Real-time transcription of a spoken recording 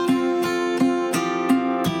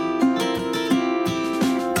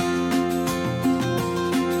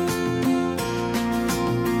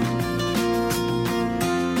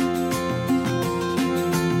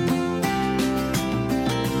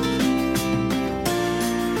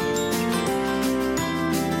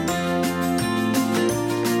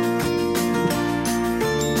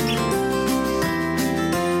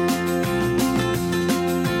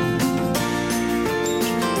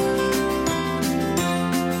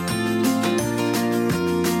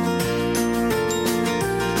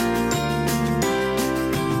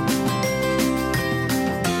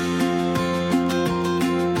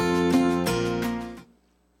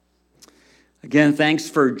Again, thanks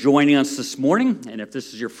for joining us this morning. And if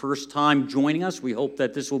this is your first time joining us, we hope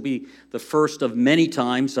that this will be the first of many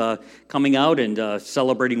times coming out and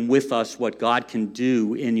celebrating with us what God can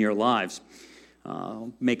do in your lives.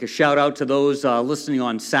 Make a shout out to those listening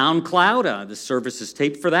on SoundCloud. The service is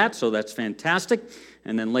taped for that, so that's fantastic.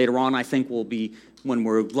 And then later on, I think when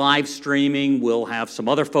we're live streaming, we'll have some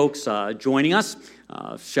other folks joining us.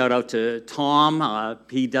 Shout out to Tom.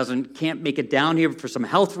 He can't make it down here for some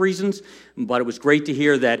health reasons, but it was great to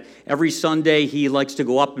hear that every Sunday he likes to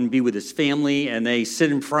go up and be with his family, and they sit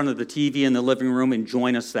in front of the TV in the living room and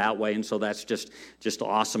join us that way. And so that's just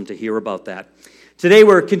awesome to hear about that. Today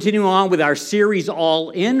we're continuing on with our series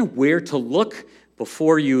All In, Where to Look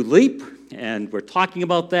Before You Leap. And we're talking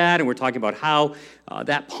about that, and we're talking about how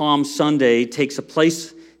that Palm Sunday takes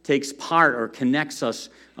part or connects us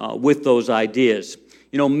with those ideas.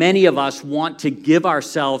 You know, many of us want to give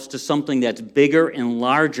ourselves to something that's bigger and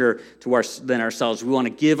larger than ourselves. We want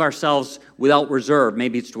to give ourselves without reserve.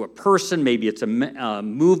 Maybe it's to a person, maybe it's a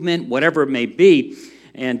movement, whatever it may be.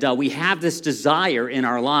 And we have this desire in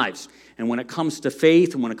our lives. And when it comes to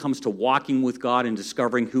faith and when it comes to walking with God and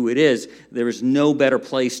discovering who it is, there is no better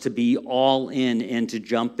place to be all in and to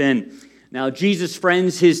jump in. Now, Jesus'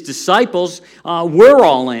 friends, his disciples, were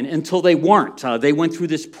all in until they weren't. They went through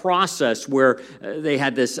this process where they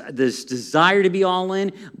had this desire to be all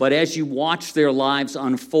in, but as you watch their lives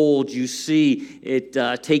unfold, you see it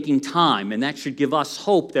taking time. And that should give us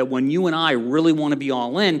hope that when you and I really want to be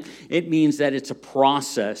all in, it means that it's a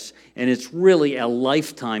process, and it's really a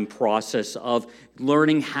lifetime process of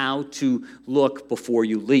learning how to look before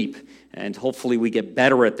you leap. And hopefully we get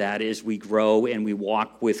better at that as we grow and we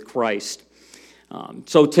walk with Christ.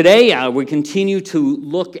 So today we continue to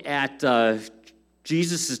look at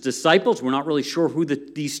Jesus' disciples. We're not really sure who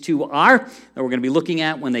these two are that we're going to be looking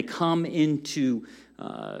at when they come into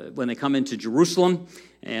Jerusalem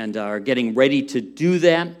and are getting ready to do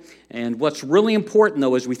that. And what's really important,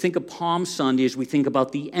 though, as we think of Palm Sunday, is we think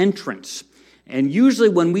about the entrance. And usually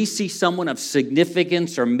when we see someone of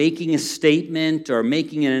significance or making a statement or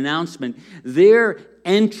making an announcement, their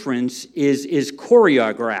entrance is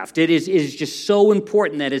choreographed. It is just so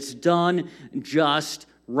important that it's done just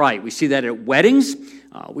right. We see that at weddings.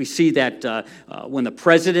 We see that when the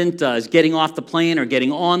president is getting off the plane or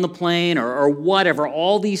getting on the plane or whatever,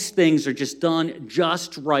 all these things are just done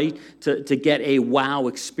just right to get a wow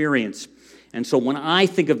experience. And so when I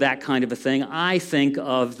think of that kind of a thing, I think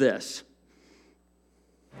of this.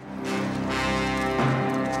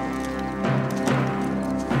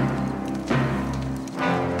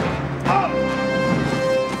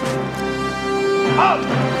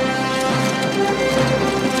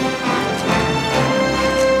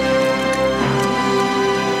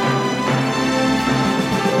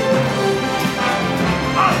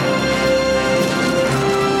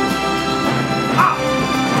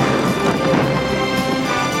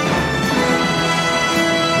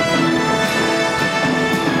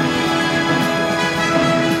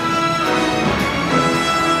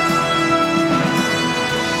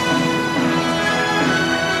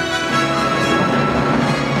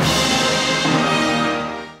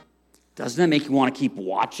 Doesn't that make you want to keep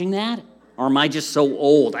watching that? Or am I just so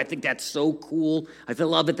old? I think that's so cool. I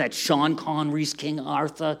love it that Sean Connery's King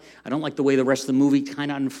Arthur. I don't like the way the rest of the movie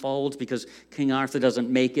kind of unfolds because King Arthur doesn't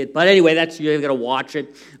make it. But anyway, you've got to watch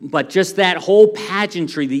it. But just that whole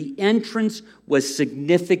pageantry, the entrance was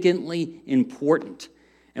significantly important.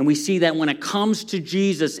 And we see that when it comes to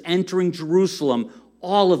Jesus entering Jerusalem,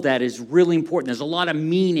 all of that is really important. There's a lot of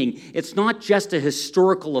meaning. It's not just a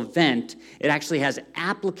historical event. It actually has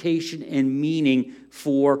application and meaning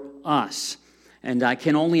for us. And I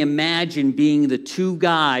can only imagine being the two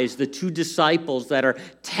disciples that are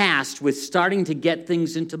tasked with starting to get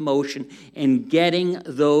things into motion and getting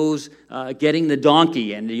the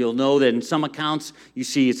donkey. And you'll know that in some accounts you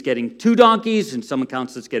see it's getting 2 donkeys, in some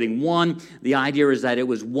accounts it's getting 1. The idea is that it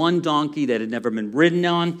was 1 donkey that had never been ridden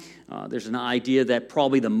on. There's an idea that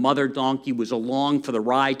probably the mother donkey was along for the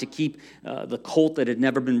ride to keep the colt that had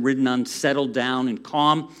never been ridden on settled down and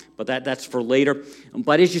calm, but that's for later.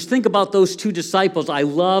 But as you think about those 2 disciples, I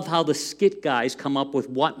love how the skit guys come up with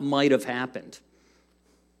what might have happened.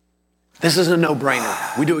 This is a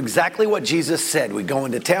no-brainer. We do exactly what Jesus said. We go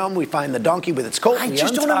into town, we find the donkey with its colt, I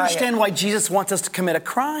just don't understand why Jesus wants us to commit a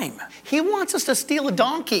crime. He wants us to steal a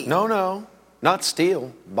donkey. No. Not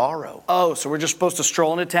steal, borrow. Oh, so we're just supposed to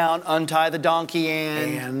stroll into town, untie the donkey,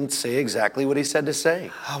 and say exactly what he said to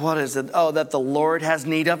say. What is it? Oh, that the Lord has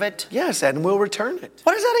need of it? Yes, and we'll return it.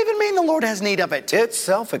 What does that even mean, the Lord has need of it? It's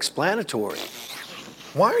self-explanatory.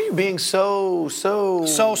 Why are you being so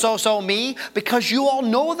me? Because you all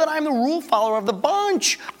know that I'm the rule follower of the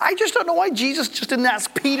bunch. I just don't know why Jesus just didn't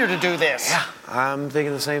ask Peter to do this. Yeah, I'm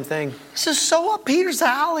thinking the same thing. This is so up Peter's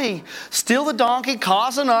alley. Steal the donkey,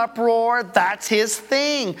 cause an uproar. That's his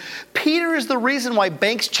thing. Peter is the reason why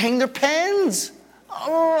banks chain their pens.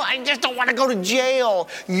 Oh, I just don't want to go to jail.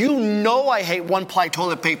 You know I hate one-ply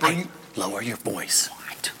toilet paper. Hey, lower your voice.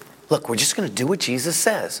 Look, we're just going to do what Jesus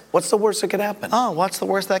says. What's the worst that could happen? Oh, what's the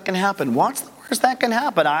worst that can happen? What's the worst that can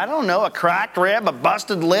happen? I don't know, a cracked rib, a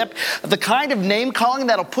busted lip, the kind of name-calling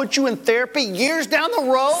that'll put you in therapy years down the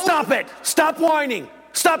road. Stop it! Stop whining!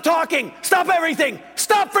 Stop talking! Stop everything!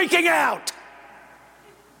 Stop freaking out!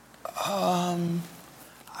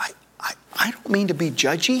 I don't mean to be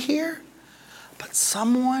judgy here, but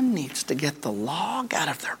someone needs to get the log out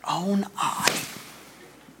of their own eye.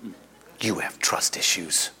 You have trust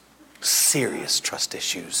issues. Serious trust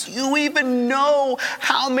issues. You even know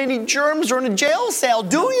how many germs are in a jail cell,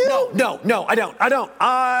 do you? No, I don't.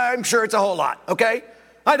 I'm sure it's a whole lot, okay?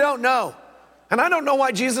 I don't know. And I don't know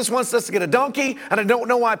why Jesus wants us to get a donkey, and I don't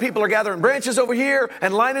know why people are gathering branches over here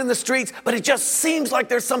and lining the streets, but it just seems like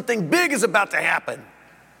there's something big is about to happen.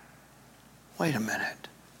 Wait a minute.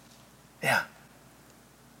 Yeah.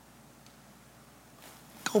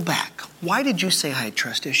 Go back. Why did you say I had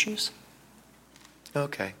trust issues?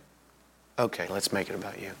 Okay, let's make it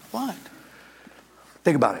about you. What?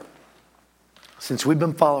 Think about it. Since we've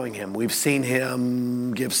been following him, we've seen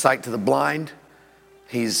him give sight to the blind.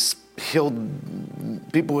 He's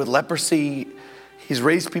healed people with leprosy. He's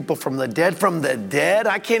raised people from the dead. From the dead?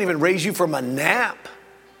 I can't even raise you from a nap.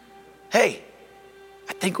 Hey,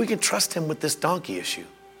 I think we can trust him with this donkey issue.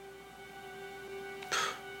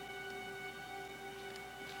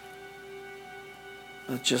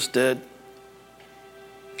 That's just it.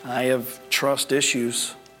 I have trust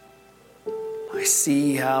issues. I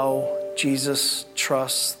see how Jesus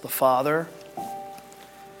trusts the Father.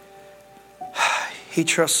 He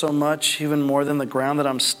trusts so much, even more than the ground that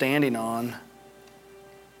I'm standing on.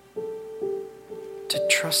 To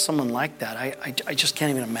trust someone like that, I just can't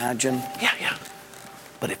even imagine. Yeah.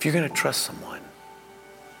 But if you're going to trust someone,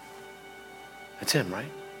 it's him, right?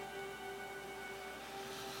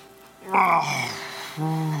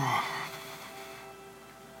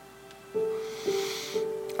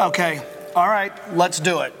 Okay, all right, let's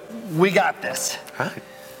do it. We got this. All right.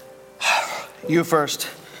 You first.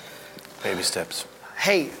 Baby steps.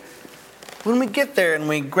 Hey, when we get there and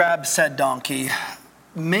we grab said donkey,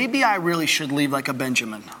 maybe I really should leave like a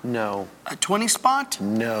Benjamin. No. A 20 spot?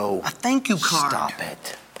 No. A thank you card. Stop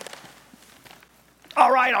it.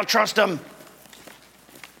 All right, I'll trust him.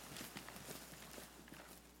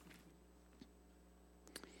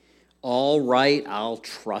 All right, I'll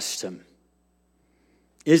trust him.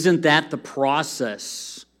 Isn't that the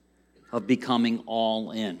process of becoming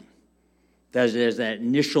all in? There's that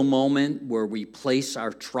initial moment where we place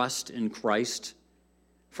our trust in Christ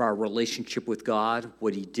for our relationship with God,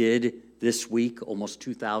 what he did this week, almost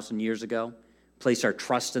 2,000 years ago. Place our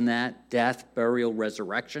trust in that, death, burial,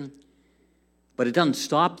 resurrection. But it doesn't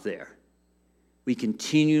stop there. We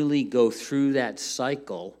continually go through that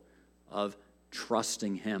cycle of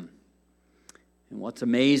trusting him. And what's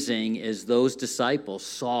amazing is those disciples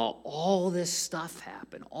saw all this stuff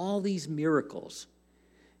happen, all these miracles,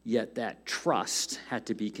 yet that trust had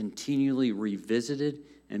to be continually revisited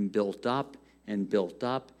and built up and built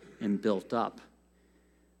up and built up.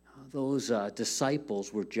 Those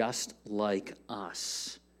disciples were just like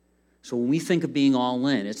us. So when we think of being all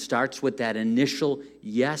in, it starts with that initial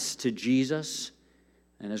yes to Jesus.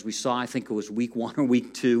 And as we saw, I think it was week 1 or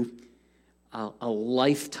week 2, a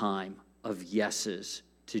lifetime of yeses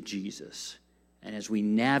to Jesus. And as we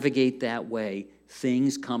navigate that way,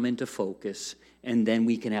 things come into focus, and then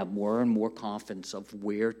we can have more and more confidence of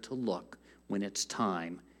where to look when it's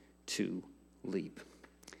time to leap.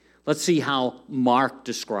 Let's see how Mark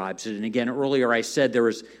describes it. And again, earlier I said there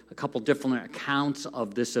was a couple different accounts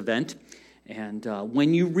of this event. And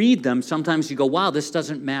when you read them, sometimes you go, wow, this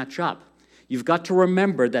doesn't match up. You've got to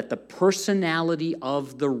remember that the personality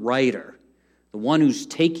of the writer, the one who's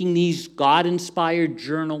taking these God-inspired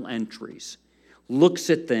journal entries, looks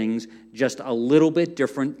at things just a little bit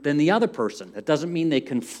different than the other person. That doesn't mean they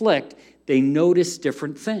conflict. They notice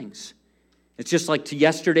different things. It's just like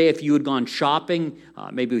yesterday, if you had gone shopping,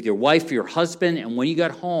 maybe with your wife or your husband, and when you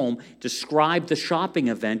got home, describe the shopping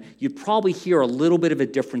event, you'd probably hear a little bit of a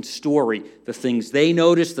different story. The things they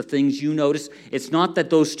notice, the things you notice. It's not that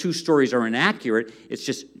those two stories are inaccurate. It's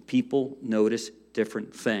just people notice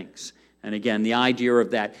different things. And again, the idea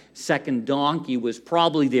of that second donkey was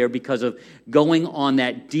probably there because of going on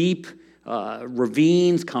that deep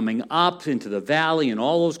ravines coming up into the valley and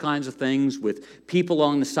all those kinds of things, with people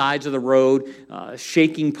on the sides of the road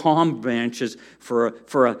shaking palm branches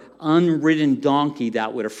for an unridden donkey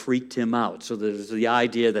that would have freaked him out. So there's the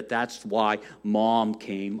idea that that's why Mom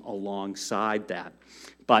came alongside that.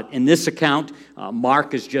 But in this account,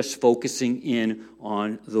 Mark is just focusing in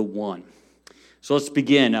on the one. So let's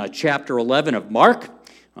begin. Chapter 11 of Mark,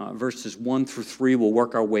 verses 1 through 3. We'll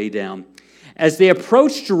work our way down. As they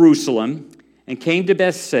approached Jerusalem and came to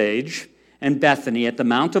Bethphage and Bethany at the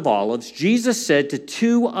Mount of Olives, Jesus said to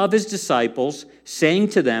two of his disciples, saying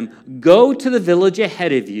to them, "Go to the village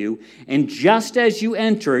ahead of you, and just as you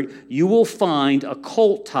enter it, you will find a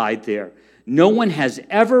colt tied there. No one has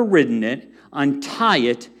ever ridden it. Untie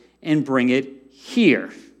it and bring it here."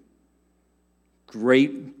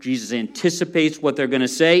 Great. Jesus anticipates what they're going to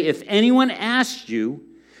say. "If anyone asks you,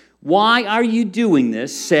 'Why are you doing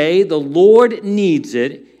this?' say, 'The Lord needs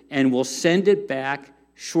it, and will send it back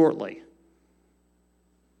shortly.'"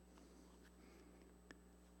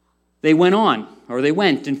 They went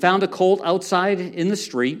and found a colt outside in the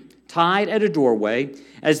street, tied at a doorway.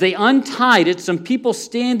 As they untied it, some people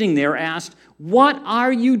standing there asked, "What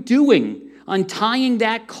are you doing, untying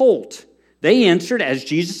that colt?" They answered, as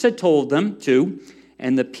Jesus had told them to,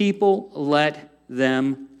 and the people let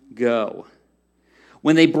them go.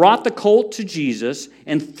 When they brought the colt to Jesus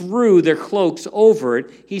and threw their cloaks over it,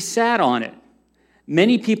 he sat on it.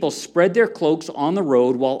 Many people spread their cloaks on the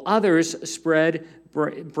road, while others spread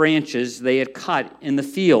branches they had cut in the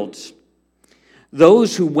fields.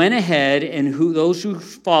 Those who went ahead and those who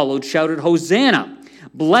followed shouted, "Hosanna!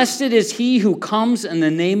 Blessed is he who comes in the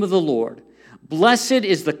name of the Lord. Blessed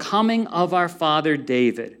is the coming of our father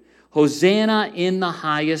David. Hosanna in the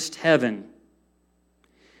highest heaven."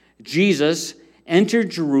 Jesus entered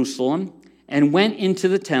Jerusalem and went into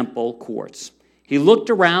the temple courts. He looked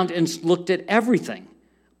around and looked at everything.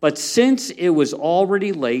 But since it was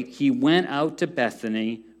already late, he went out to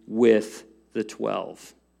Bethany with the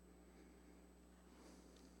 12.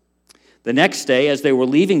 The next day, as they were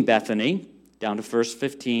leaving Bethany, down to verse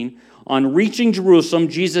 15, on reaching Jerusalem,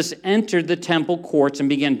 Jesus entered the temple courts and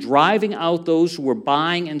began driving out those who were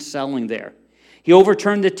buying and selling there. He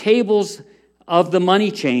overturned the tables of the money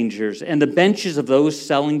changers and the benches of those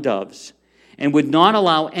selling doves, and would not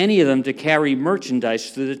allow any of them to carry merchandise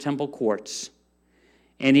through the temple courts.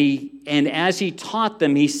 And as he taught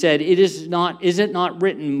them, he said, Is it not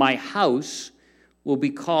written, 'My house will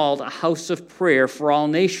be called a house of prayer for all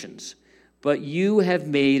nations'? But you have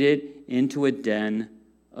made it into a den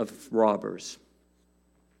of robbers."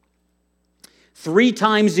 3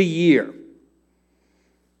 times a year,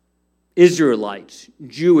 Israelites,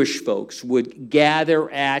 Jewish folks, would gather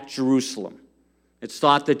at Jerusalem. It's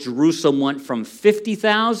thought that Jerusalem went from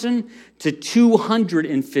 50,000 to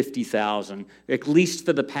 250,000, at least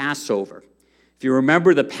for the Passover. If you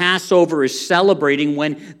remember, the Passover is celebrating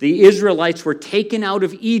when the Israelites were taken out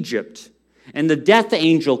of Egypt and the death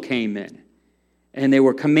angel came in. And they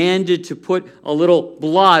were commanded to put a little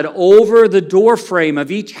blood over the doorframe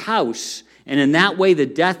of each house. And in that way, the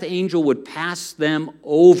death angel would pass them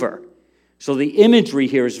over. So the imagery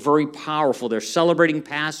here is very powerful. They're celebrating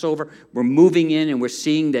Passover. We're moving in and we're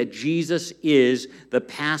seeing that Jesus is the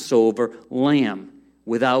Passover lamb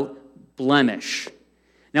without blemish.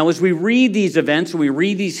 Now, as we read these events, and we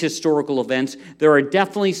read these historical events, there are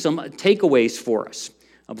definitely some takeaways for us.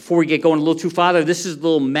 Before we get going a little too farther, this is a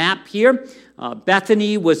little map here.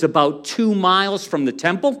 Bethany was about 2 miles from the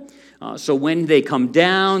temple. So when they come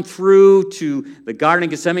down through to the Garden of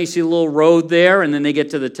Gethsemane, you see a little road there, and then they get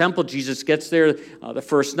to the temple. Jesus gets there the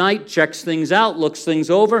first night, checks things out, looks things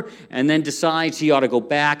over, and then decides he ought to go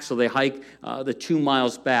back, so they hike the 2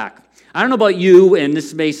 miles back. I don't know about you, and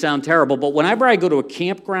this may sound terrible, but whenever I go to a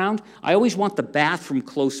campground, I always want the bathroom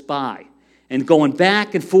close by. And going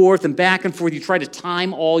back and forth, you try to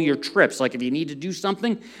time all your trips. Like if you need to do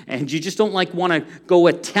something, and you just don't want to go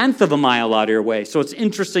 1/10 of a mile out of your way. So it's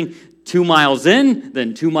interesting, 2 miles in,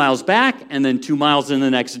 then 2 miles back, and then 2 miles in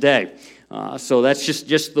the next day. So that's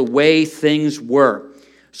just the way things were.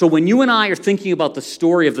 So when you and I are thinking about the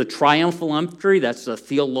story of the triumphal entry, that's the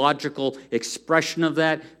theological expression of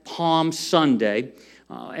that, Palm Sunday,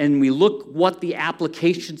 and we look what the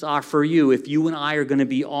applications are for you if you and I are going to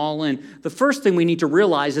be all in, the first thing we need to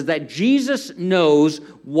realize is that Jesus knows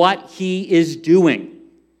what he is doing.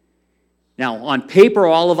 Now, on paper,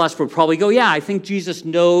 all of us would probably go, yeah, I think Jesus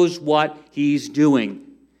knows what he's doing.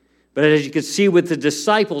 But as you can see with the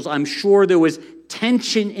disciples, I'm sure there was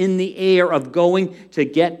tension in the air of going to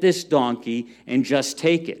get this donkey and just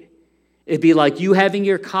take it. It'd be like you having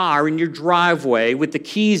your car in your driveway with the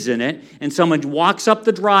keys in it, and someone walks up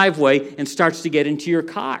the driveway and starts to get into your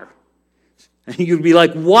car. And you'd be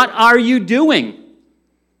like, what are you doing?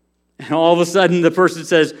 And all of a sudden the person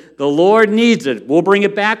says, the Lord needs it. We'll bring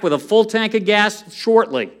it back with a full tank of gas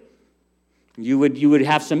shortly. You would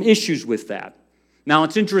have some issues with that. Now,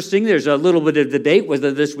 it's interesting, there's a little bit of debate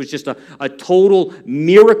whether this was just a total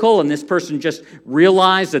miracle and this person just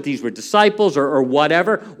realized that these were disciples or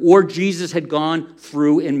whatever, or Jesus had gone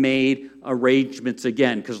through and made arrangements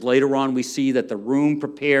again, because later on we see that the room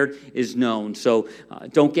prepared is known. So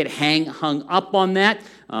don't get hung up on that.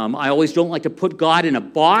 I always don't like to put God in a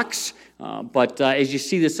box, but as you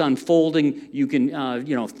see this unfolding, you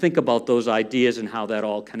can think about those ideas and how that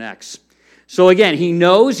all connects. So again, he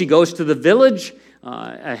knows, he goes to the village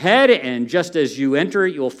ahead, and just as you enter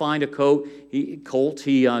it, you'll find a colt.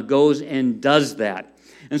 He goes and does that.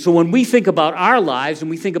 And so when we think about our lives and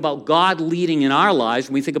we think about God leading in our lives,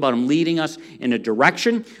 when we think about him leading us in a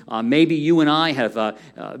direction, maybe you and I have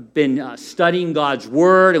been studying God's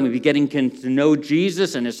word and we've been getting to know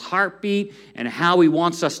Jesus and his heartbeat and how he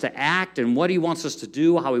wants us to act and what he wants us to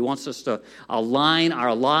do, how he wants us to align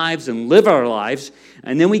our lives and live our lives.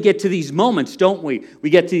 And then we get to these moments, don't we? We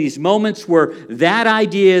get to these moments where that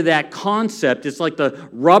idea, that concept, it's like the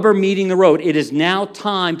rubber meeting the road. It is now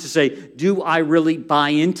time to say, do I really buy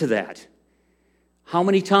into that? How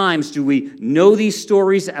many times do we know these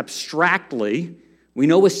stories abstractly? We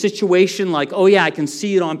know a situation like, oh yeah, I can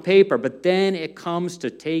see it on paper, but then it comes to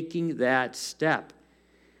taking that step.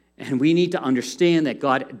 And we need to understand that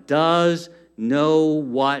God does know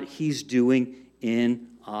what he's doing in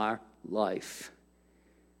our life.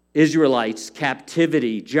 Israelites,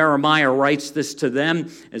 captivity. Jeremiah writes this to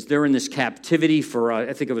them as they're in this captivity for,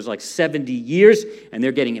 I think it was like 70 years, and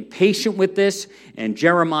they're getting impatient with this. And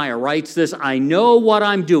Jeremiah writes this, I know what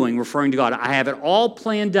I'm doing, referring to God. I have it all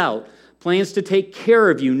planned out. Plans to take care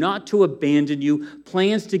of you, not to abandon you.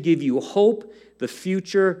 Plans to give you hope, give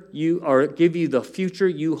you the future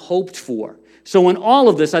you hoped for. So in all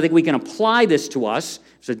of this, I think we can apply this to us.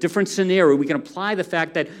 It's a different scenario. We can apply the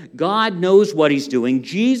fact that God knows what he's doing.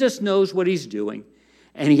 Jesus knows what he's doing.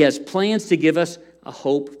 And he has plans to give us a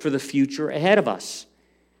hope for the future ahead of us.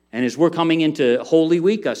 And as we're coming into Holy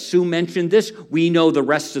Week, Sue mentioned this, we know the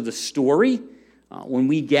rest of the story. When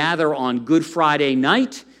we gather on Good Friday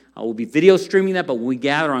night, we'll be video streaming that, but when we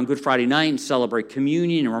gather on Good Friday night and celebrate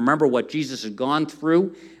communion and remember what Jesus has gone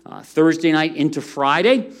through Thursday night into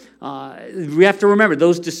Friday, we have to remember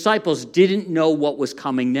those disciples didn't know what was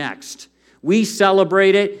coming next. We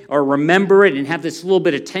celebrate it or remember it and have this little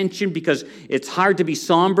bit of tension because it's hard to be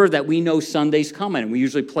somber that we know Sunday's coming. And we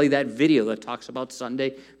usually play that video that talks about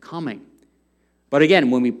Sunday coming. But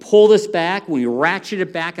again, when we pull this back, when we ratchet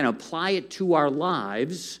it back and apply it to our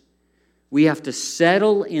lives, we have to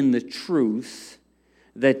settle in the truth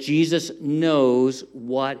that Jesus knows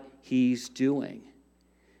what he's doing.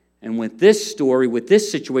 And with this story, with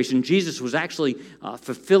this situation, Jesus was actually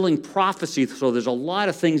fulfilling prophecy. So there's a lot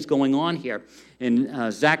of things going on here.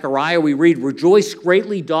 In Zechariah, we read, Rejoice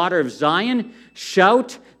greatly, daughter of Zion.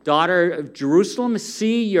 Shout, daughter of Jerusalem.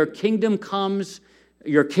 See, your king comes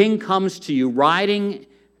to you riding.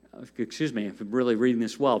 Excuse me, if I'm really reading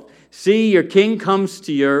this well. See, your king comes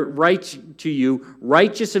to you,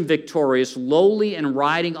 righteous and victorious, lowly and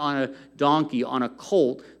riding on a donkey, on a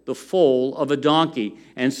colt, the foal of a donkey.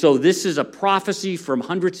 And so this is a prophecy from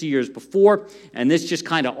hundreds of years before, and this just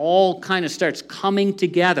all starts coming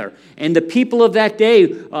together. And the people of that day,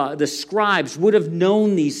 the scribes, would have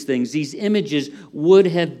known these things. These images would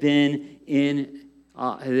have been in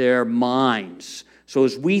their minds. So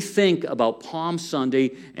as we think about Palm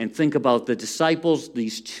Sunday and think about the disciples,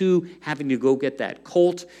 these two having to go get that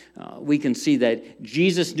colt, we can see that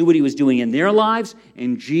Jesus knew what he was doing in their lives,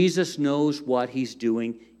 and Jesus knows what he's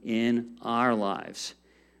doing in our lives.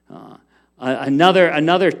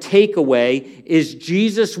 Another takeaway is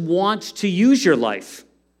Jesus wants to use your life.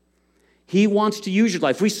 He wants to use your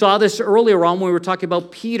life. We saw this earlier on when we were talking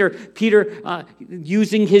about Peter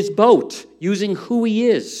using his boat, using who he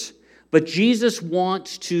is. But Jesus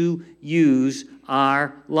wants to use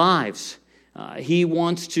our lives. He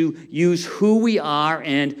wants to use who we are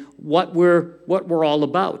and what we're all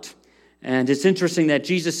about. And it's interesting that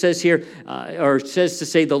Jesus says here, says to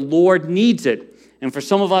say the Lord needs it. And for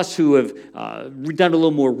some of us who have done a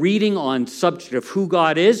little more reading on the subject of who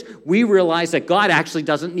God is, we realize that God actually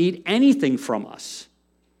doesn't need anything from us.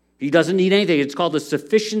 He doesn't need anything. It's called the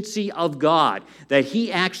sufficiency of God, that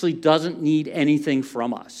he actually doesn't need anything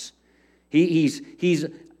from us. He's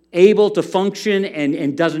able to function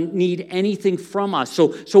and doesn't need anything from us.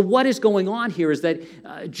 So what is going on here is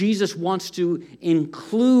that Jesus wants to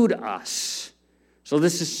include us. So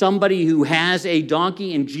this is somebody who has a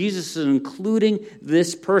donkey, and Jesus is including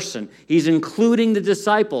this person. He's including the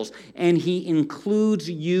disciples, and he includes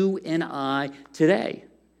you and I today.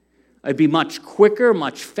 It'd be much quicker,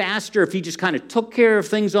 much faster if he just kind of took care of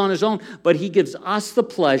things on his own, but he gives us the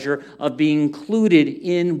pleasure of being included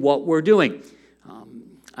in what we're doing.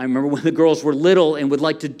 I remember when the girls were little and would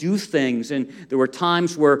like to do things, and there were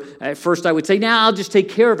times where at first I would say, I'll just take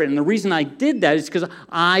care of it. And the reason I did that is because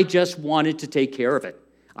I just wanted to take care of it.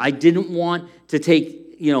 I didn't want to take,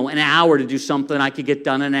 an hour to do something I could get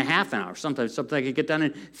done in a half an hour. Sometimes something I could get done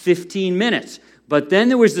in 15 minutes. But then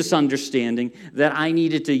there was this understanding that I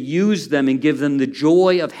needed to use them and give them the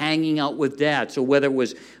joy of hanging out with Dad. So whether it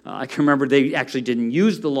was, I can remember they actually didn't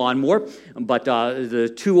use the lawnmower, but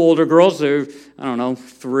the two older girls, they're,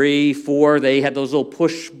 3, 4, they had those little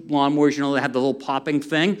push lawnmowers, they had the little popping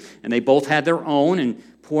thing, and they both had their own, and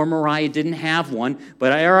poor Mariah didn't have one,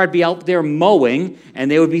 but I'd be out there mowing, and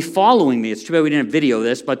they would be following me. It's too bad we didn't video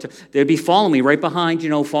this, but they'd be following me right behind,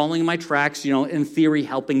 following my tracks, in theory,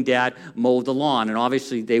 helping Dad mow the lawn. And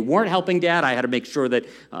obviously, they weren't helping Dad. I had to make sure that,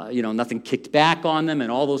 nothing kicked back on them and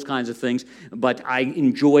all those kinds of things. But I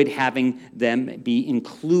enjoyed having them be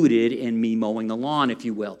included in me mowing the lawn, if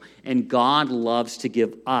you will. And God loves to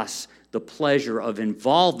give us the pleasure of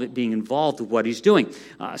being involved with what he's doing.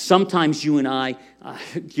 Sometimes you and I,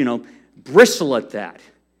 bristle at that.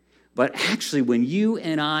 But actually, when you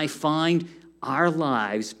and I find our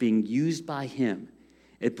lives being used by him,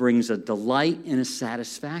 it brings a delight and a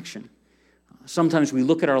satisfaction. Sometimes we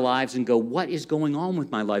look at our lives and go, what is going on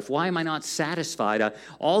with my life? Why am I not satisfied?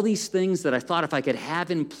 All these things that I thought if I could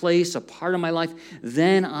have in place, a part of my life,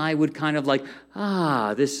 then I would kind of like,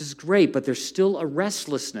 this is great, but there's still a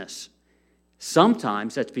restlessness.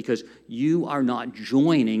 Sometimes that's because you are not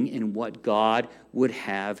joining in what God would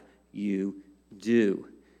have you do.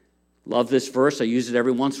 Love this verse. I use it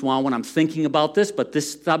every once in a while when I'm thinking about this, but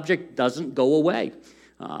this subject doesn't go away.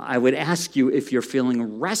 I would ask you, if you're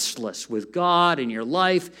feeling restless with God in your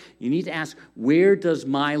life, you need to ask, where does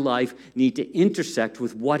my life need to intersect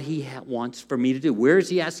with what he wants for me to do? Where is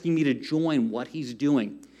he asking me to join what he's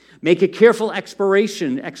doing? Make a careful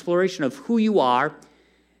exploration of who you are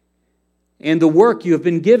and the work you have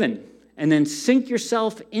been given, and then sink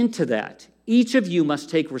yourself into that. Each of you must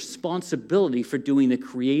take responsibility for doing the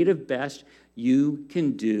creative best you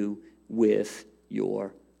can do with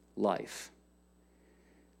your life.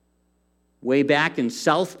 Way back in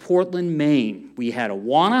South Portland, Maine, we had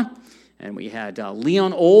Awana, and we had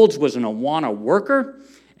Leon Olds was an Awana worker,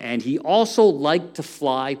 and he also liked to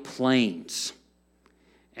fly planes.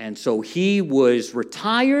 And so he was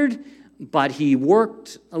retired, but he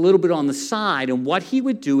worked a little bit on the side, and what he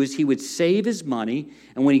would do is he would save his money,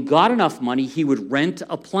 and when he got enough money, he would rent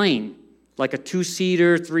a plane, like a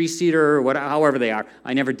 2-seater, 3-seater, whatever, however they are.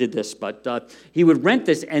 I never did this, but he would rent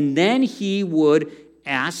this, and then he would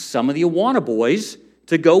ask some of the Awana boys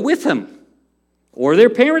to go with him, or their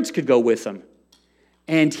parents could go with him.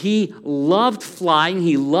 And he loved flying,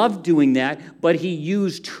 he loved doing that, but he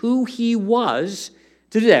used who he was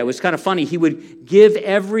to do that. It was kind of funny. He would give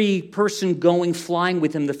every person going flying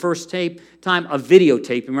with him the first time a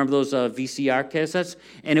videotape. Remember those VCR cassettes?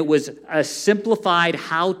 And it was a simplified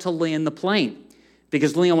how to land the plane.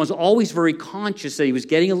 Because Leon was always very conscious that he was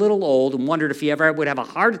getting a little old and wondered if he ever would have a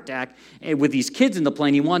heart attack. And with these kids in the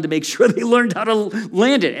plane, he wanted to make sure they learned how to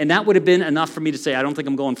land it. And that would have been enough for me to say, I don't think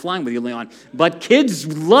I'm going flying with you, Leon. But kids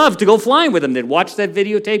love to go flying with him. They'd watch that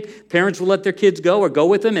videotape. Parents would let their kids go or go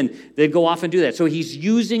with them, and they'd go off and do that. So he's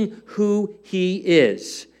using who he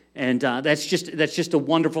is. And that's just a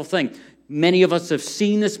wonderful thing. Many of us have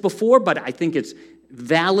seen this before, but I think it's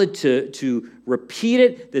valid to repeat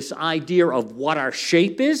it, this idea of what our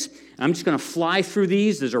shape is. I'm just going to fly through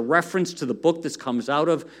these. There's a reference to the book this comes out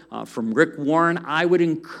of from Rick Warren. I would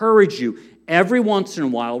encourage you every once in a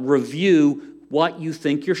while, review what you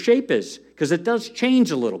think your shape is, because it does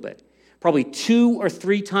change a little bit. Probably 2 or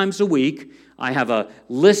 3 times a week, I have a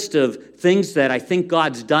list of things that I think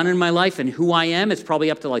God's done in my life and who I am. It's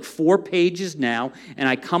probably up to like 4 pages now, and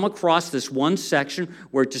I come across this one section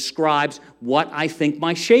where it describes what I think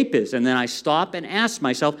my shape is. And then I stop and ask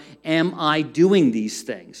myself, am I doing these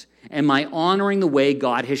things? Am I honoring the way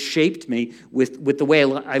God has shaped me with the way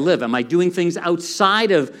I live? Am I doing things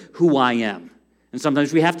outside of who I am? And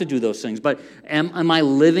sometimes we have to do those things. But am I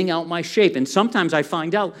living out my shape? And sometimes I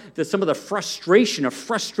find out that some of the frustration, a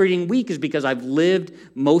frustrating week, is because I've lived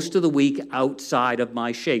most of the week outside of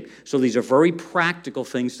my shape. So these are very practical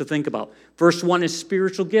things to think about. First one is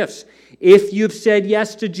spiritual gifts. If you've said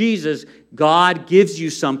yes to Jesus, God gives you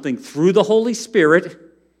something through the Holy Spirit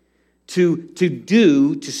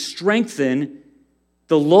to strengthen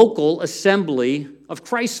the local assembly of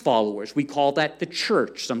Christ followers. We call that the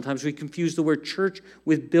church. Sometimes we confuse the word church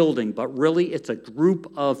with building, but really it's a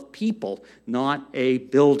group of people, not a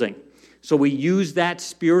building. So we use that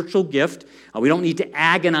spiritual gift. We don't need to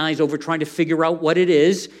agonize over trying to figure out what it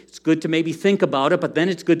is. It's good to maybe think about it, but then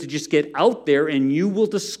it's good to just get out there and you will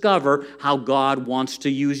discover how God wants to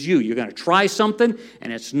use you. You're going to try something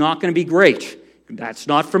and it's not going to be great. That's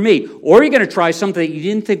not for me. Or you're going to try something that you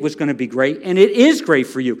didn't think was going to be great, and it is great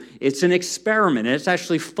for you. It's an experiment, and it's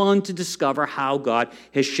actually fun to discover how God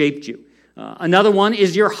has shaped you. Another one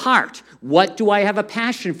is your heart. What do I have a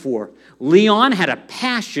passion for? Leon had a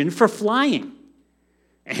passion for flying.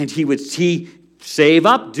 And he'd save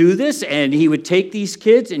up, do this, and he would take these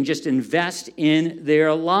kids and just invest in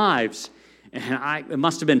their lives. And it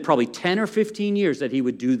must have been probably 10 or 15 years that he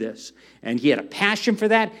would do this. And he had a passion for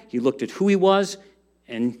that. He looked at who he was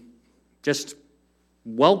and just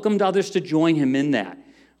welcomed others to join him in that.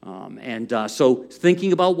 So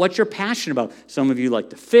thinking about what you're passionate about. Some of you like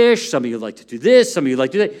to fish. Some of you like to do this. Some of you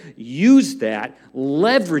like to do that. Use that.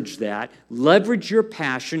 Leverage that. Leverage your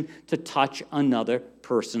passion to touch another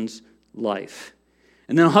person's life.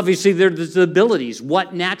 And then obviously there's the abilities.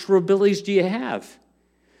 What natural abilities do you have?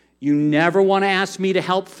 You never want to ask me to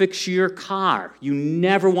help fix your car. You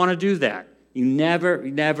never want to do that. You never,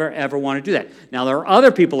 ever want to do that. Now, there are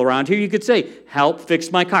other people around here you could say, help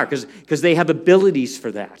fix my car, because they have abilities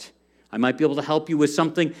for that. I might be able to help you with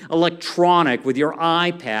something electronic, with your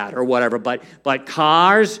iPad or whatever, but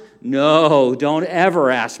cars, no, don't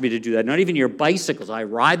ever ask me to do that. Not even your bicycles. I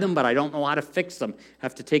ride them, but I don't know how to fix them. I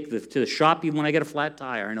have to take to the shop even when I get a flat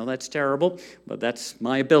tire. I know that's terrible, but that's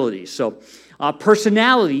my ability. So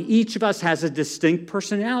personality, each of us has a distinct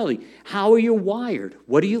personality. How are you wired?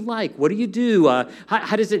 What do you like? What do you do?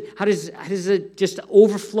 How does it just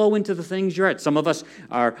overflow into the things you're at? Some of us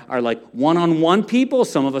are like one-on-one people.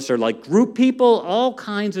 Some of us are like group people. All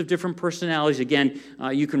kinds of different personalities. Again,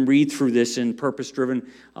 you can read through this in Purpose-Driven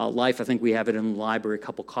Life. I think we have it in the library, a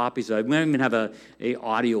couple copies of it. We even have a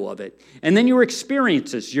audio of it. And then your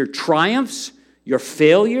experiences, your triumphs, your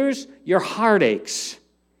failures, your heartaches.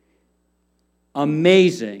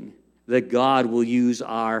 Amazing that God will use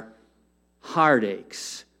our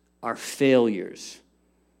heartaches, our failures,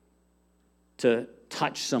 to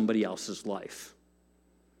touch somebody else's life,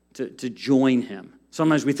 to join him.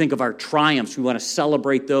 Sometimes we think of our triumphs. We want to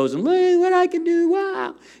celebrate those and, look what I can do,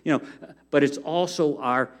 wow. But it's also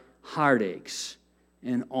our heartaches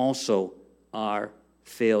and also our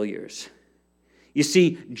failures. You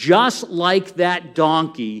see, just like that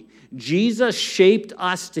donkey, Jesus shaped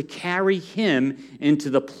us to carry him into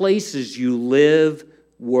the places you live,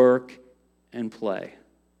 work, and play.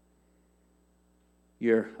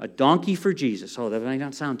 You're a donkey for Jesus. Oh, that might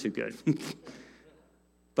not sound too good.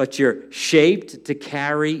 But you're shaped to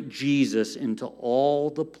carry Jesus into all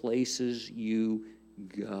the places you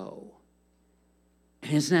go.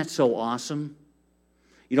 And isn't that so awesome?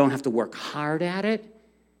 You don't have to work hard at it.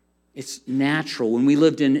 It's natural. When we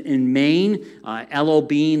lived in Maine, L.O.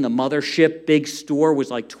 Bean, the mothership, big store, was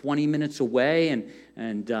like 20 minutes away,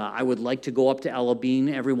 and I would like to go up to L.O. Bean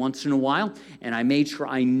every once in a while, and I made sure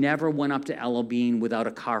I never went up to L.O. Bean without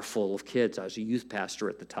a car full of kids. I was a youth pastor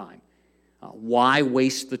at the time. Why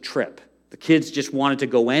waste the trip? The kids just wanted to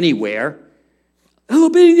go anywhere. L.O.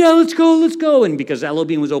 Bean, yeah, let's go. And because L.O.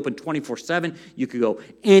 Bean was open 24/7, you could go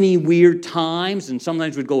any weird times, and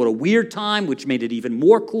sometimes we'd go at a weird time, which made it even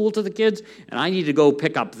more cool to the kids. And I needed to go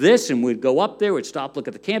pick up this, and we'd go up there, we'd stop, look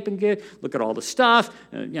at the camping gear, look at all the stuff,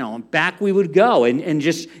 and back we would go. And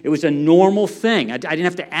just, it was a normal thing. I didn't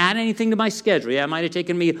have to add anything to my schedule. Yeah, it might have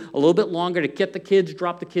taken me a little bit longer to get the kids,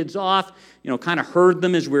 drop the kids off, kind of herd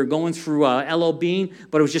them as we were going through L.O. Bean,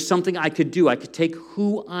 but it was just something I could do. I could take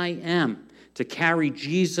who I am to carry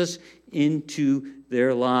Jesus into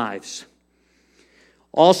their lives.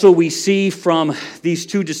 Also, we see from these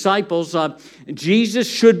two disciples, Jesus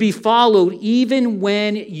should be followed even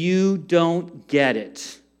when you don't get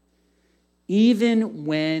it. Even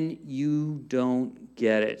when you don't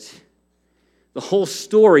get it. The whole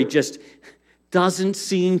story just doesn't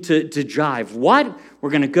seem to jive. What? We're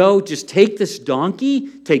going to go just take this donkey,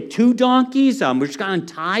 take 2 donkeys, we're just going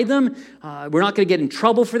to untie them. We're not going to get in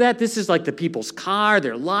trouble for that. This is like the people's car,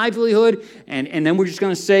 their livelihood, and then we're just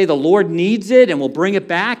going to say the Lord needs it, and we'll bring it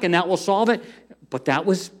back, and that will solve it. But that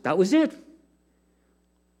was it.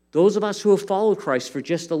 Those of us who have followed Christ for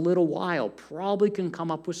just a little while probably can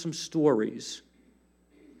come up with some stories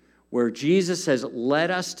where Jesus has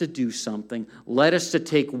led us to do something, led us to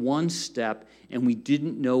take one step, and we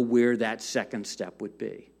didn't know where that second step would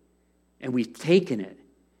be. And we've taken it,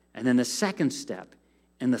 and then the second step,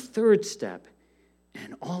 and the third step,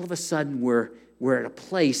 and all of a sudden we're at a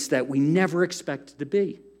place that we never expected to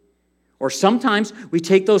be. Or sometimes we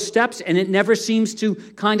take those steps and it never seems to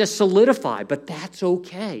kind of solidify, but that's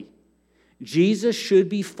okay. Jesus should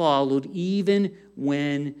be followed even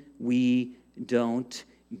when we don't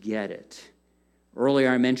get it. Earlier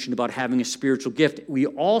I mentioned about having a spiritual gift. We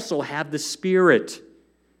also have the Spirit,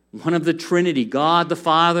 one of the Trinity, God the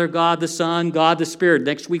Father, God the Son, God the Spirit.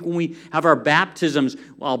 Next week when we have our baptisms,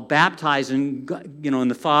 I'll baptize in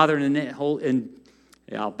the Father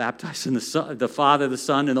I'll baptize in the Father, the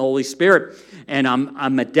Son, and the Holy Spirit. And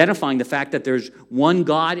I'm identifying the fact that there's one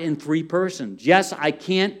God in 3 persons. Yes, I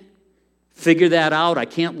can't figure that out. I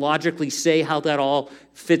can't logically say how that all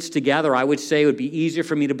fits together. I would say it would be easier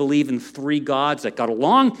for me to believe in 3 gods that got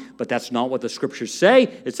along, but that's not what the Scriptures say.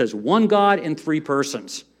 It says one God in 3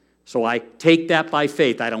 persons. So I take that by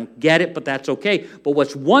faith. I don't get it, but that's okay. But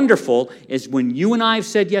what's wonderful is when you and I have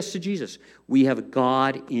said yes to Jesus, we have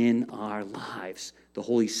God in our lives. The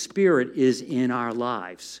Holy Spirit is in our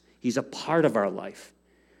lives. He's a part of our life.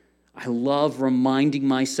 I love reminding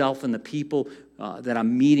myself and the people that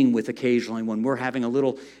I'm meeting with occasionally when we're having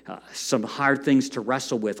some hard things to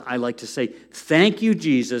wrestle with. I like to say, thank you,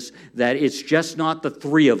 Jesus, that it's just not the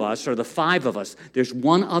 3 of us or the 5 of us. There's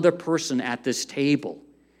one other person at this table,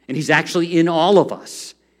 and he's actually in all of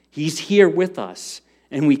us. He's here with us,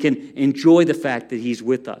 and we can enjoy the fact that he's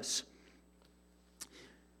with us.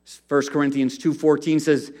 1 Corinthians 2:14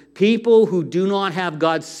 says, people who do not have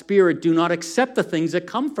God's Spirit do not accept the things that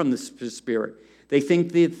come from the Spirit. They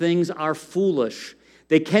think the things are foolish.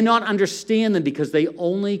 They cannot understand them because they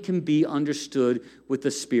only can be understood with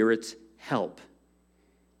the Spirit's help.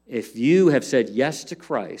 If you have said yes to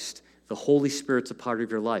Christ, the Holy Spirit's a part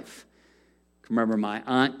of your life. I remember my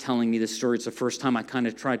aunt telling me this story. It's the first time I kind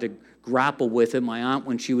of tried to grapple with it. My aunt,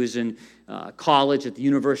 when she was in college at the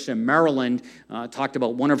University of Maryland, talked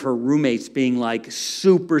about one of her roommates being like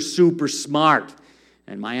super, super smart.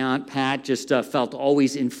 And my Aunt Pat just felt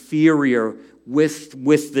always inferior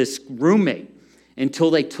with this roommate until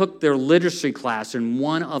they took their literacy class, and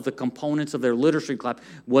one of the components of their literacy class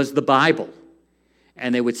was the Bible.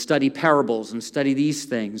 And they would study parables and study these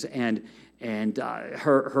things, and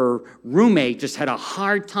her roommate just had a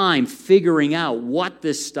hard time figuring out what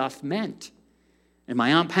this stuff meant. And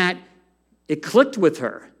my Aunt Pat, it clicked with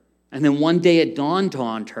her. And then one day it dawned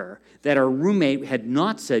on her that her roommate had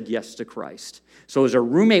not said yes to Christ. So as her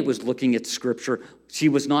roommate was looking at Scripture, she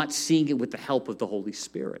was not seeing it with the help of the Holy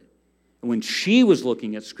Spirit. And when she was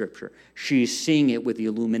looking at Scripture, she's seeing it with the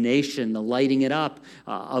illumination, the lighting it up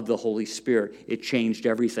of the Holy Spirit. It changed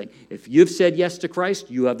everything. If you've said yes to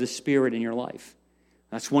Christ, you have the Spirit in your life.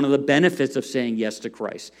 That's one of the benefits of saying yes to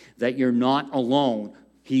Christ, that you're not alone.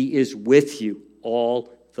 He is with you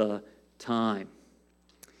all the time.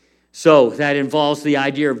 So that involves the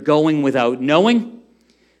idea of going without knowing.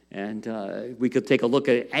 And we could take a look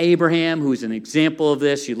at Abraham, who's an example of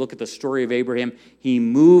this. You look at the story of Abraham. He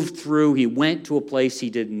moved through. He went to a place he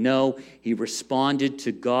didn't know. He responded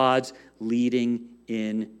to God's leading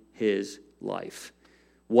in his life.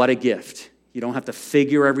 What a gift. You don't have to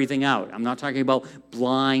figure everything out. I'm not talking about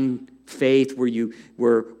blind faith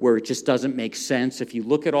where it just doesn't make sense. If you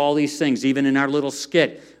look at all these things, even in our little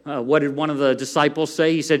skit, what did one of the disciples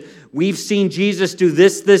say? He said, we've seen Jesus do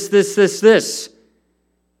this.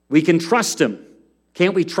 We can trust him.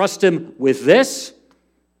 Can't we trust him with this?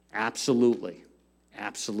 Absolutely.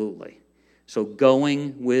 Absolutely. So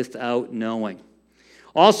going without knowing.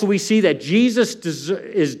 Also, we see that Jesus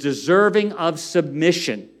is deserving of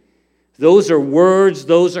submission. Those are words,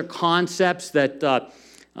 those are concepts that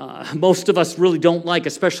most of us really don't like,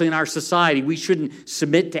 especially in our society. We shouldn't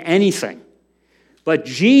submit to anything. But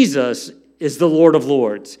Jesus is the Lord of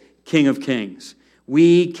Lords, King of Kings.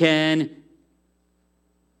 We can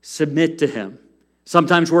submit to him.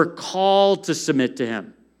 Sometimes we're called to submit to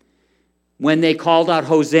him. When they called out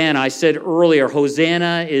Hosanna, I said earlier,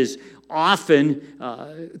 Hosanna is often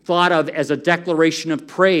thought of as a declaration of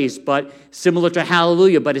praise, but similar to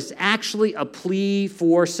hallelujah, but it's actually a plea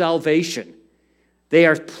for salvation. They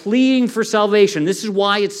are pleading for salvation. This is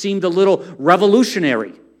why it seemed a little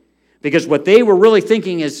revolutionary. Because what they were really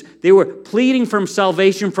thinking is they were pleading for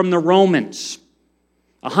salvation from the Romans.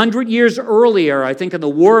 100 years earlier, I think in the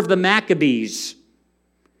War of the Maccabees,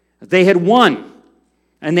 they had won.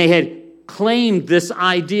 And they had claimed this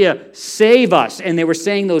idea, save us. And they were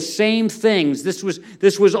saying those same things. This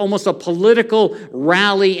was almost a political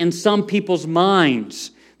rally in some people's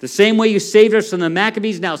minds. The same way you saved us from the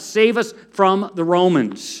Maccabees, now save us from the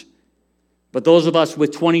Romans. But those of us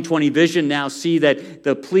with 2020 vision now see that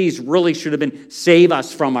the pleas really should have been save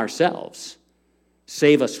us from ourselves.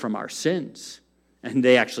 Save us from our sins. And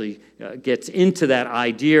they actually gets into that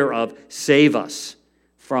idea of save us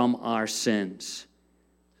from our sins.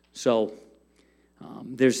 So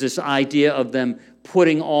there's this idea of them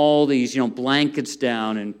putting all these, blankets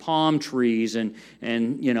down and palm trees and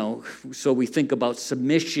so we think about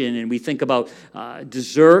submission and we think about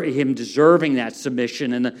him deserving that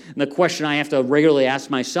submission. And the question I have to regularly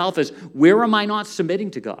ask myself is, where am I not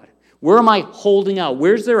submitting to God? Where am I holding out?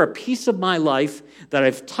 Where's there a piece of my life that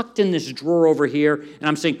I've tucked in this drawer over here and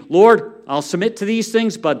I'm saying, Lord, I'll submit to these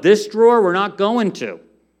things, but this drawer we're not going to.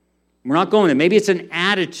 We're not going to. Maybe it's an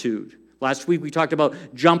attitude. Last week we talked about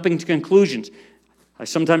jumping to conclusions. I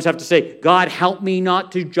sometimes have to say, God, help me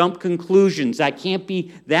not to jump conclusions. That can't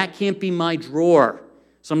be my drawer.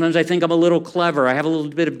 Sometimes I think I'm a little clever. I have a little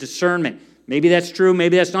bit of discernment. Maybe that's true,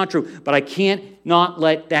 maybe that's not true. But I can't not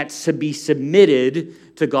let that be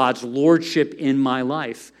submitted to God's lordship in my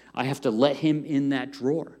life. I have to let him in that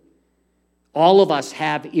drawer. All of us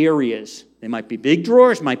have areas. They might be big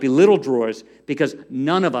drawers, might be little drawers, because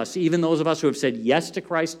none of us, even those of us who have said yes to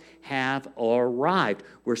Christ, have arrived.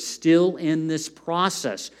 We're still in this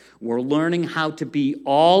process. We're learning how to be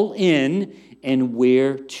all in and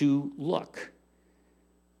where to look.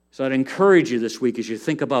 So I'd encourage you this week as you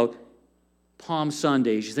think about Palm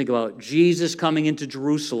Sunday, as you think about Jesus coming into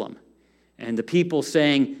Jerusalem and the people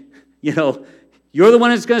saying, you're the one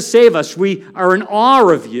that's going to save us. We are in awe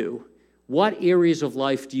of you. What areas of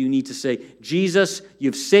life do you need to say, Jesus,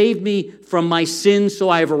 you've saved me from my sins, so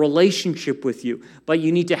I have a relationship with you. But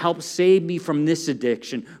you need to help save me from this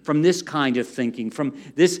addiction, from this kind of thinking, from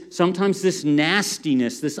this, sometimes this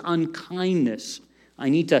nastiness, this unkindness. I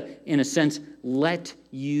need to, in a sense, let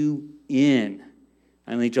you in.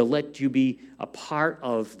 I need to let you be a part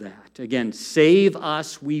of that. Again, save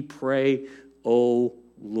us, we pray, O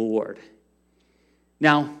Lord.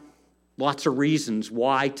 Now, lots of reasons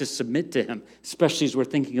why to submit to him, especially as we're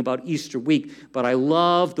thinking about Easter week. But I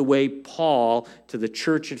love the way Paul, to the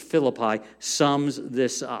church at Philippi, sums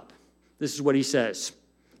this up. This is what he says.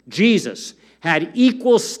 Jesus had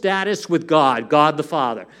equal status with God the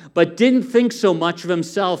Father, but didn't think so much of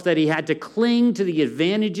himself that he had to cling to the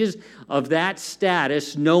advantages of that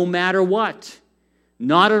status no matter what.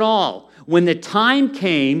 Not at all. When the time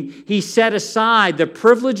came, he set aside the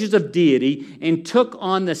privileges of deity and took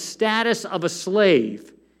on the status of a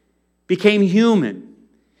slave, became human.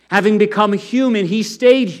 Having become human, he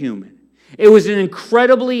stayed human. It was an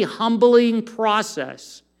incredibly humbling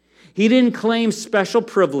process. He didn't claim special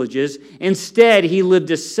privileges. Instead, he lived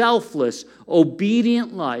a selfless,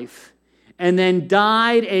 obedient life and then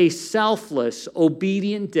died a selfless,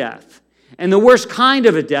 obedient death. And the worst kind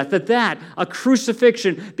of a death at that, a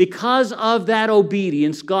crucifixion. Because of that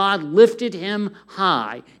obedience, God lifted him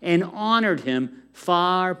high and honored him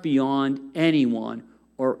far beyond anyone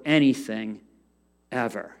or anything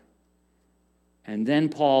ever. And then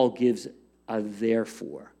Paul gives a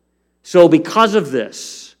therefore. So because of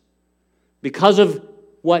this, because of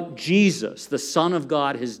what Jesus, the Son of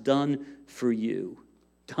God, has done for you,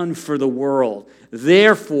 done for the world.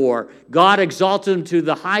 Therefore, God exalted him to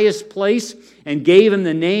the highest place and gave him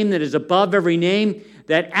the name that is above every name,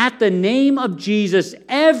 that at the name of Jesus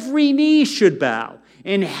every knee should bow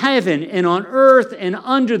in heaven and on earth and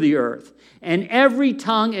under the earth, and every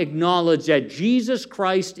tongue acknowledge that Jesus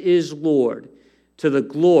Christ is Lord, to the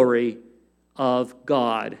glory of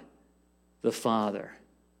God the Father.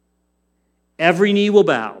 Every knee will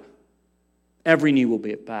bow. Every knee will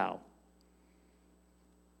bow.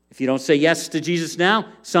 If you don't say yes to Jesus now,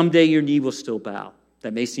 someday your knee will still bow.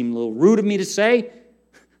 That may seem a little rude of me to say,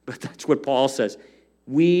 but that's what Paul says.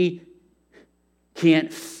 We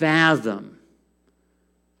can't fathom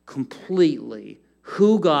completely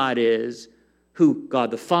who God is, who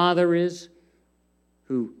God the Father is,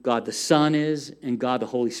 who God the Son is, and God the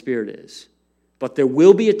Holy Spirit is. But there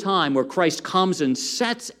will be a time where Christ comes and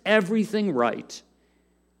sets everything right,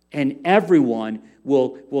 and everyone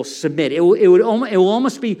will submit. It will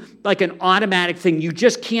almost be like an automatic thing. You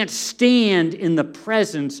just can't stand in the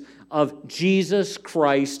presence of Jesus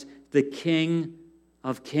Christ, the King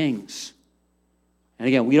of Kings. And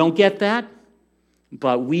again, we don't get that,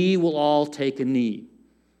 but we will all take a knee.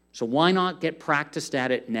 So why not get practiced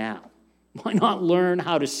at it now? Why not learn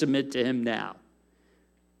how to submit to him now?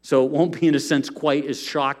 So it won't be, in a sense, quite as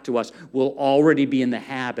shocked to us. We'll already be in the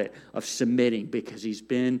habit of submitting because he's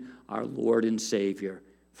been our Lord and Savior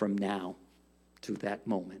from now to that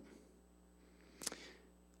moment.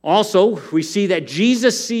 Also, we see that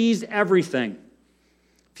Jesus sees everything.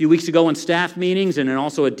 A few weeks ago in staff meetings and then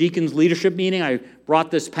also a deacon's leadership meeting, I brought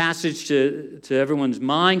this passage to everyone's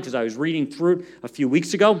mind because I was reading through it a few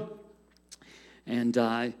weeks ago. And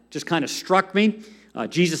it just kind of struck me.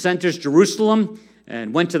 Jesus enters Jerusalem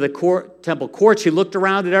and went to the temple courts. He looked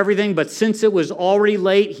around at everything, but since it was already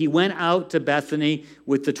late, he went out to Bethany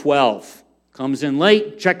with the 12. Comes in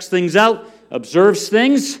late, checks things out, observes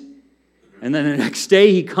things, and then the next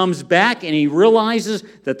day he comes back and he realizes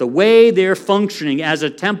that the way they're functioning as a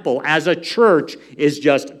temple, as a church, is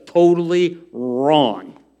just totally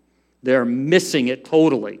wrong. They're missing it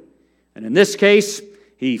totally. And in this case,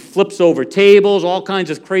 he flips over tables, all kinds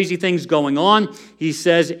of crazy things going on. He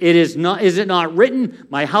says, is it not written,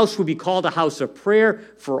 my house will be called a house of prayer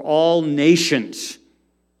for all nations?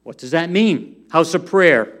 What does that mean? House of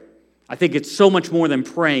prayer. I think it's so much more than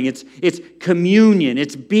praying. It's communion.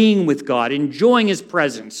 It's being with God, enjoying his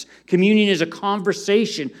presence. Communion is a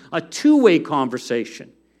conversation, a two-way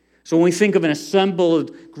conversation. So when we think of an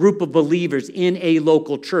assembled group of believers in a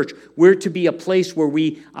local church, we're to be a place where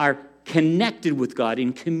we are connected with God,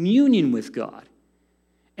 in communion with God,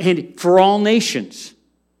 and for all nations.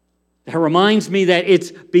 That reminds me that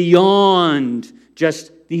it's beyond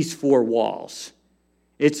just these four walls.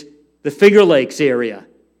 It's the Finger Lakes area.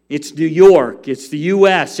 It's New York. It's the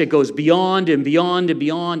U.S. It goes beyond and beyond and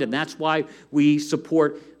beyond, and that's why we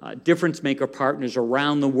support difference maker partners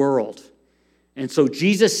around the world. And so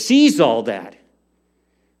Jesus sees all that.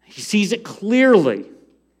 He sees it clearly.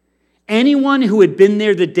 Anyone who had been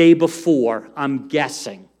there the day before, I'm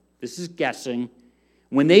guessing, this is guessing,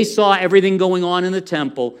 when they saw everything going on in the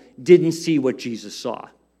temple, didn't see what Jesus saw.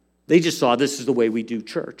 They just saw this is the way we do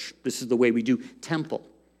church. This is the way we do temple.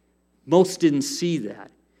 Most didn't see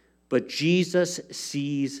that. But Jesus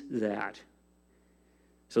sees that.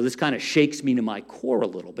 So this kind of shakes me to my core a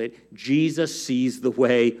little bit. Jesus sees the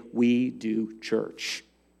way we do church.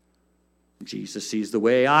 Jesus sees the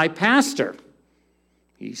way I pastor.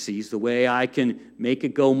 He sees the way I can make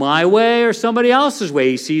it go my way or somebody else's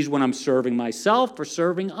way. He sees when I'm serving myself or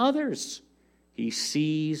serving others. He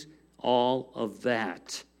sees all of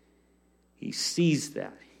that. He sees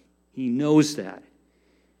that. He knows that.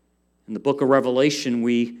 In the book of Revelation,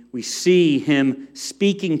 we see him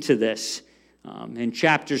speaking to this. In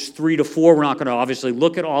chapters 3 to 4, we're not going to obviously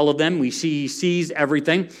look at all of them. We see he sees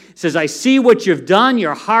everything. He says, I see what you've done,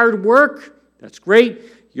 your hard work. That's great.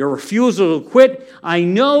 Your refusal to quit. I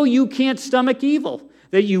know you can't stomach evil,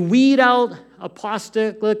 that you weed out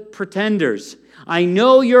apostate pretenders. I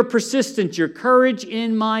know you're persistent, your courage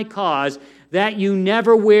in my cause, that you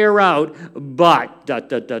never wear out, but, ...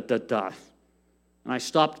 And I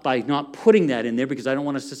stopped by not putting that in there because I don't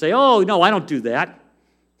want us to say, oh, no, I don't do that.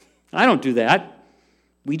 I don't do that.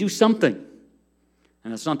 We do something.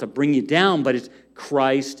 And it's not to bring you down, but it's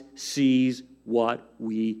Christ sees what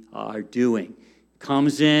we are doing.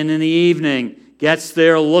 Comes in the evening, gets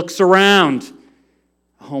there, looks around.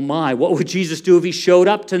 Oh my, what would Jesus do if he showed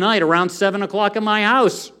up tonight around 7 o'clock at my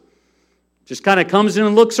house? Just kind of comes in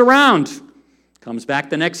and looks around. Comes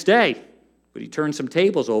back the next day. Would he turn some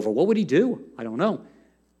tables over? What would he do? I don't know.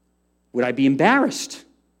 Would I be embarrassed?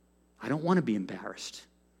 I don't want to be embarrassed.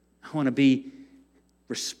 I want to be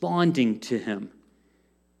responding to him.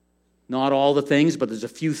 Not all the things, but there's a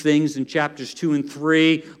few things in chapters 2 and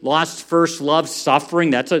 3. Lost first love, suffering.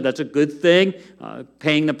 That's a good thing.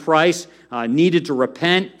 Paying the price. Needed to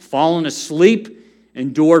repent. Fallen asleep.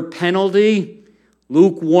 Endured penalty.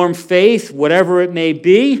 Lukewarm faith, whatever it may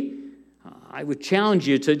be. I would challenge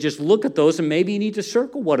you to just look at those, and maybe you need to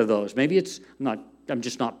circle one of those. Maybe I'm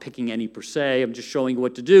just not picking any per se. I'm just showing you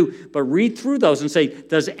what to do. But read through those and say,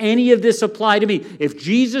 does any of this apply to me? If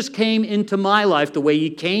Jesus came into my life the way he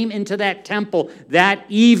came into that temple that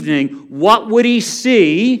evening, what would he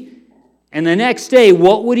see? And the next day,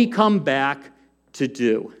 what would he come back to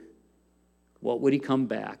do? What would he come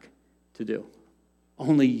back to do?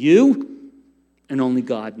 Only you and only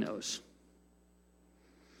God knows.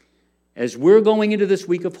 As we're going into this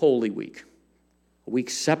week of Holy Week, a week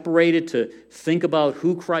separated to think about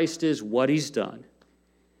who Christ is, what he's done,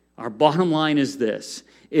 our bottom line is this.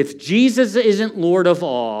 If Jesus isn't Lord of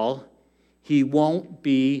all, he won't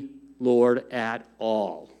be Lord at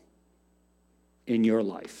all in your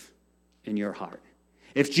life, in your heart.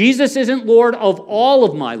 If Jesus isn't Lord of all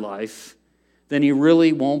of my life, then he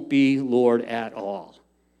really won't be Lord at all.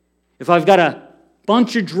 If I've got a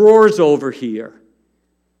bunch of drawers over here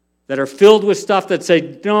that are filled with stuff that say,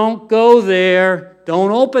 don't go there,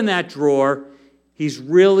 don't open that drawer,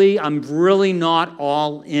 I'm really not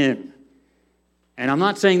all in. And I'm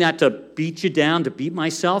not saying that to beat you down, to beat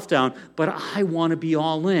myself down, but I want to be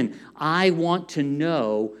all in. I want to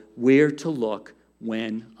know where to look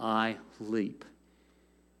when I leap.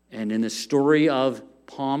 And in the story of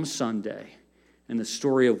Palm Sunday, and the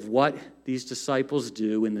story of what these disciples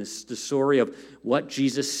do, and the story of what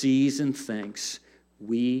Jesus sees and thinks,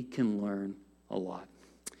 we can learn a lot.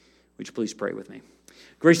 Would you please pray with me?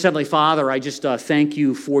 Gracious Heavenly Father, I just thank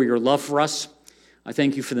you for your love for us. I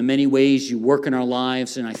thank you for the many ways you work in our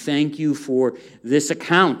lives, and I thank you for this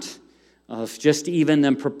account of just even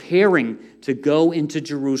them preparing to go into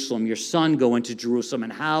Jerusalem, your son go into Jerusalem,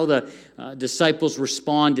 and how the disciples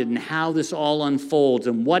responded, and how this all unfolds,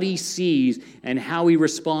 and what he sees, and how he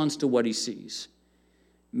responds to what he sees.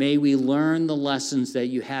 May we learn the lessons that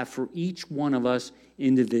you have for each one of us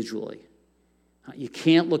individually. You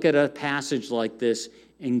can't look at a passage like this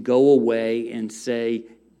and go away and say,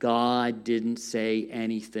 God didn't say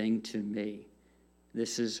anything to me.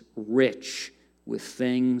 This is rich with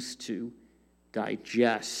things to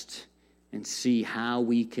digest and see how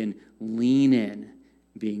we can lean in,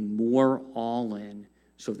 being more all in,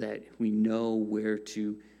 so that we know where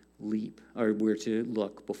to leap or where to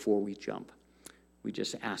look before we jump. We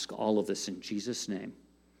just ask all of this in Jesus' name.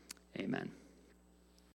 Amen.